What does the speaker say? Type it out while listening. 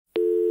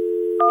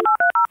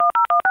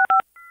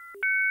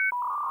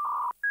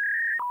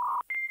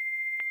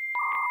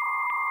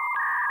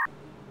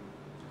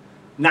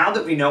Now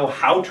that we know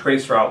how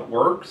traceroute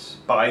works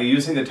by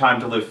using the time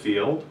to live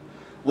field,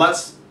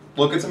 let's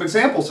look at some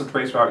examples of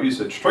traceroute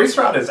usage.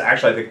 Traceroute is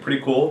actually, I think,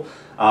 pretty cool.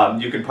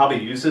 You can probably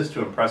use this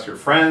to impress your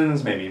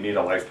friends, maybe meet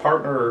a life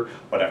partner,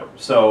 whatever.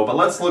 But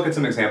let's look at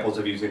some examples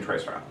of using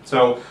traceroute.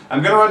 So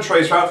I'm going to run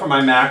traceroute from my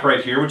Mac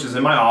right here, which is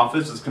in my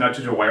office. It's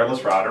connected to a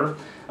wireless router.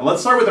 And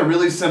let's start with a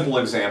really simple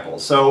example.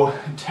 So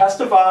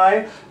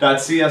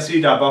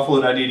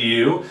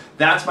testify.csc.buffalo.edu,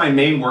 that's my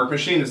main work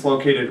machine. It's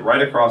located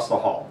right across the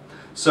hall.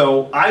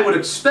 So I would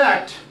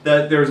expect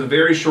that there's a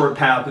very short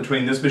path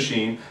between this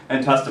machine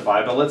and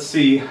Testify, but let's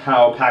see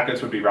how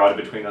packets would be routed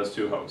between those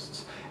two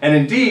hosts. And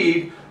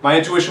indeed, my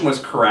intuition was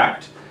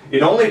correct.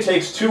 It only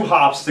takes 2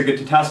 hops to get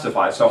to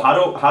Testify. So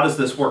how does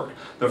this work?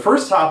 The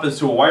first hop is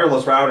to a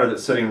wireless router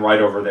that's sitting right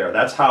over there.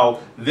 That's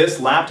how this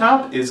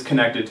laptop is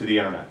connected to the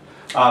internet.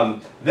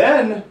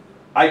 Then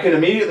I can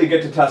immediately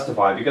get to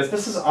Testify because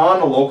this is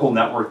on a local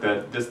network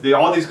that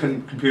all these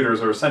computers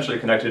are essentially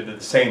connected to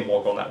the same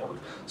local network.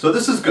 So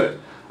this is good.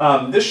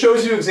 This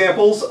shows you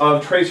examples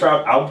of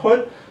traceroute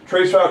output.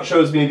 Traceroute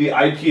shows me the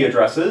IP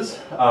addresses.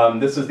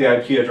 This is the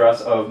IP address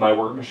of my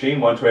work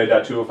machine,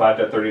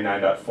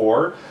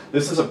 128.205.39.4.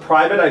 This is a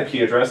private IP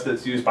address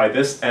that's used by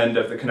this end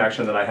of the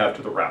connection that I have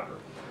to the router.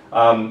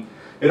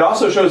 It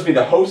also shows me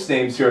the host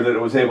names here that it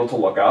was able to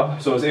look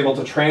up. So it was able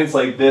to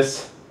translate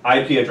this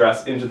IP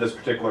address into this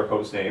particular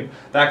host name.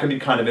 That can be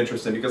kind of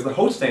interesting because the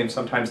host names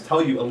sometimes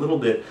tell you a little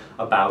bit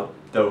about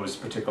those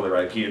particular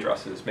IP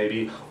addresses.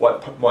 Maybe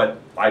what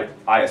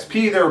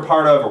ISP they're a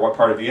part of, or what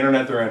part of the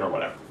internet they're in, or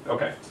whatever.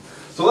 Okay,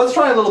 so let's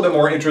try a little bit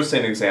more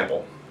interesting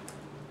example.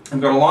 I'm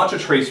going to launch a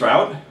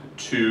traceroute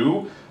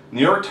to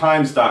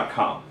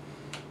NewYorkTimes.com.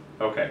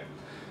 Okay,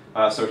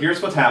 so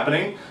here's what's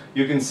happening.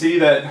 You can see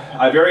that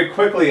I very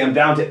quickly am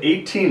down to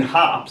 18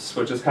 hops,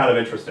 which is kind of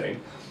interesting.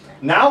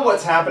 Now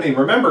what's happening,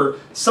 remember,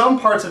 some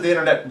parts of the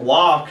internet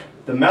block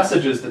the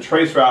messages that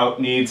traceroute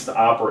needs to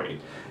operate.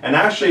 And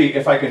actually,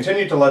 if I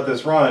continue to let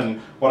this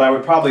run, what I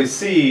would probably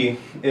see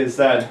is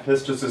that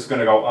this just is going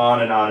to go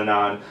on and on and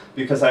on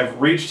because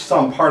I've reached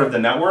some part of the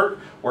network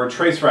where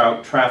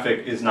traceroute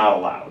traffic is not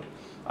allowed.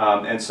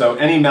 And so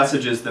any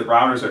messages that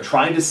routers are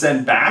trying to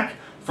send back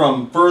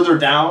from further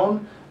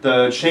down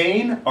the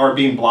chain are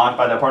being blocked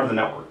by that part of the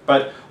network.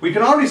 But we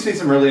can already see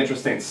some really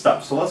interesting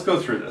stuff. So let's go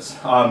through this.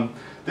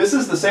 This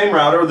is the same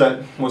router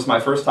that was my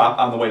first stop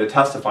on the way to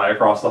Testify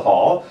across the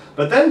hall,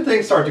 but then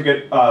things start to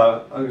get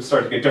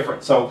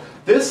different. So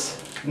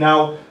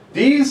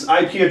these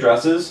IP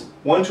addresses,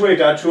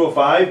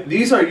 128.205,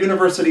 these are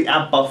University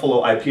at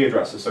Buffalo IP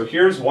addresses. So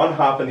here's one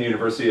hop in the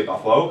University of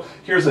Buffalo,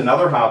 here's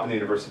another hop in the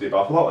University of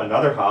Buffalo,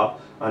 another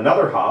hop,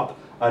 another hop,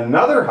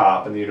 another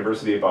hop in the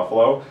University of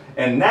Buffalo,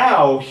 and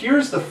now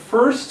here's the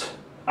first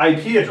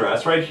IP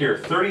address right here,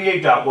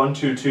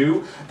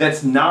 38.122,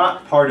 that's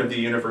not part of the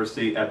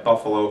University at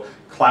Buffalo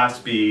Class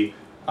B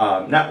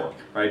network,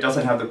 right? It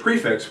doesn't have the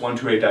prefix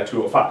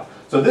 128.205.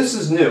 So this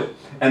is new.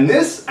 And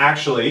this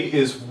actually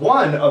is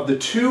one of the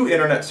 2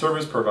 internet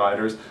service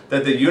providers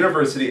that the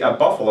University at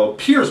Buffalo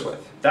peers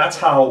with. That's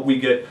how we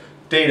get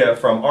data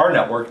from our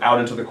network out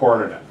into the core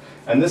internet.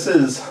 And this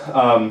is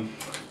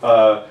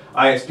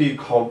ISP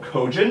called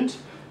Cogent.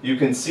 You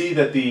can see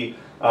that the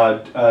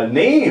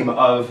name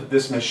of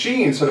this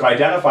machine sort of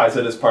identifies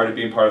it as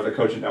being part of the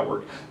Cogent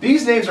network.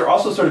 These names are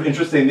also sort of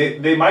interesting.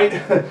 They might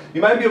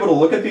you might be able to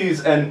look at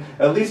these and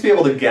at least be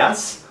able to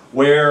guess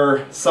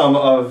where some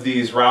of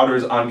these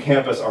routers on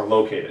campus are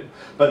located.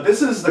 But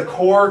this is the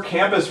core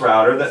campus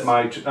router that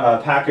my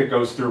packet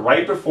goes through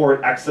right before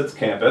it exits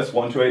campus,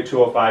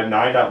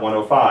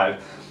 128.205.9.105.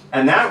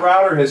 And that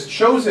router has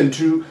chosen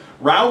to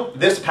route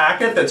this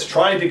packet that's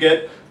trying to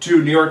get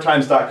to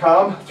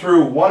NewYorkTimes.com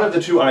through one of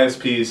the 2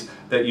 ISPs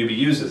that UB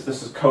uses.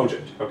 This is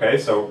Cogent, okay?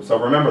 So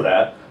remember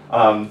that.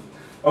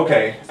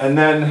 Okay, and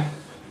then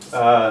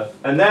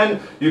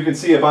you can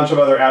see a bunch of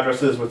other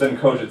addresses within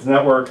Cogent's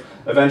network.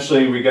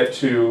 Eventually we get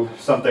to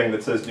something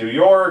that says New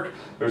York.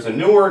 There's a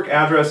Newark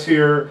address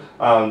here,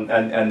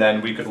 and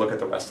then we could look at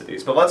the rest of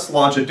these. But let's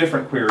launch a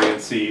different query and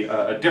see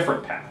a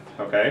different path,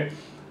 okay?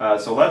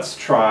 So let's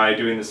try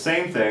doing the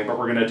same thing, but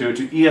we're going to do it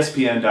to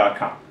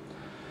ESPN.com.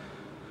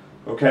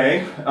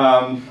 Okay,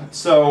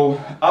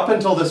 so up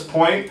until this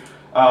point,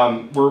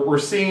 we're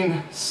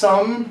seeing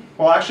some,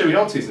 well actually we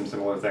don't see some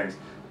similar things.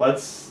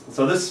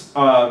 So this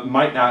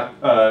might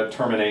not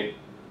terminate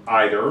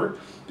either,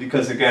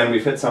 because again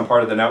we've hit some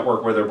part of the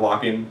network where they're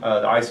blocking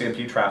the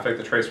ICMP traffic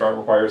the traceroute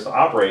requires to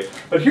operate.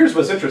 But here's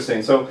what's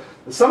interesting, so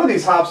some of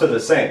these hops are the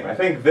same. I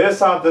think this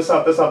hop, this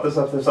hop, this hop, this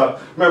hop, this hop.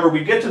 Remember,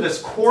 we get to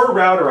this core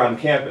router on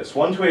campus,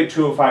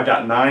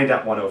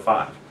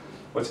 128.205.9.105.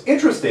 What's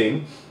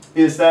interesting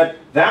is that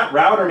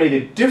router made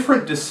a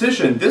different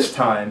decision this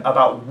time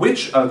about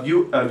which of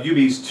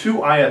UB's 2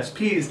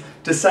 ISPs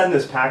to send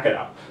this packet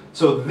out.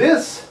 So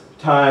this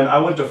time I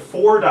went to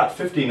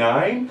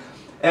 4.59,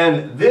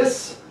 and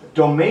this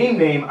domain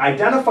name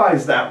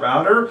identifies that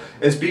router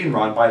as being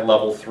run by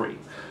level 3.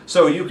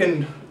 So you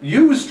can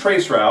use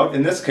traceroute,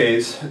 in this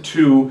case,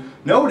 to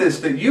notice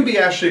that UB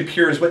actually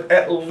peers with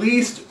at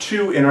least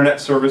 2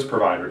 internet service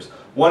providers.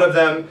 One of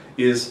them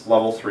is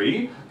level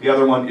 3, the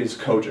other one is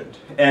Cogent.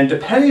 And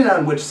depending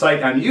on which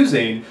site I'm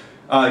using,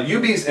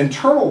 UB's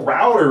internal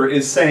router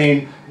is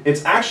saying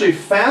it's actually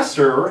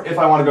faster if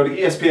I want to go to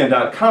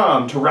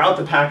ESPN.com to route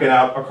the packet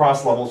out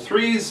across level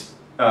 3's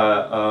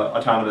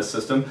autonomous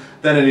system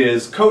than it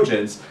is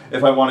Cogent's.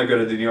 If I want to go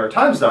to the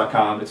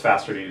NewYorkTimes.com, it's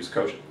faster to use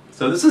Cogent.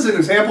 So this is an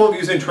example of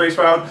using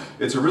traceroute.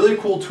 It's a really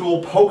cool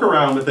tool. Poke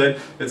around with it.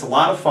 It's a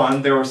lot of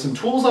fun. There are some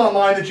tools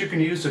online that you can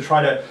use to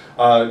try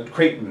to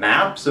create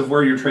maps of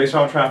where your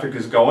traceroute traffic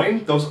is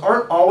going. Those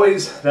aren't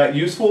always that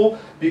useful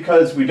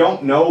because we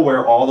don't know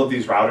where all of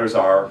these routers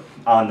are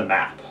on the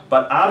map.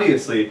 But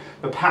obviously,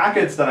 the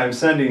packets that I'm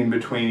sending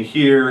between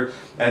here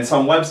and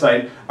some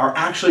website are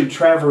actually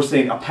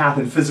traversing a path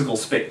in physical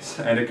space.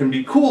 And it can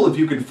be cool if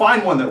you can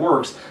find one that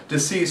works to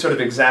see sort of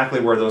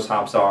exactly where those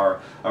hops are,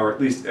 or at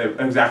least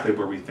exactly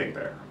where we think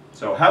they are.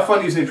 So have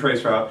fun using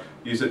traceroute.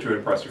 Use it to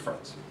impress your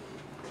friends.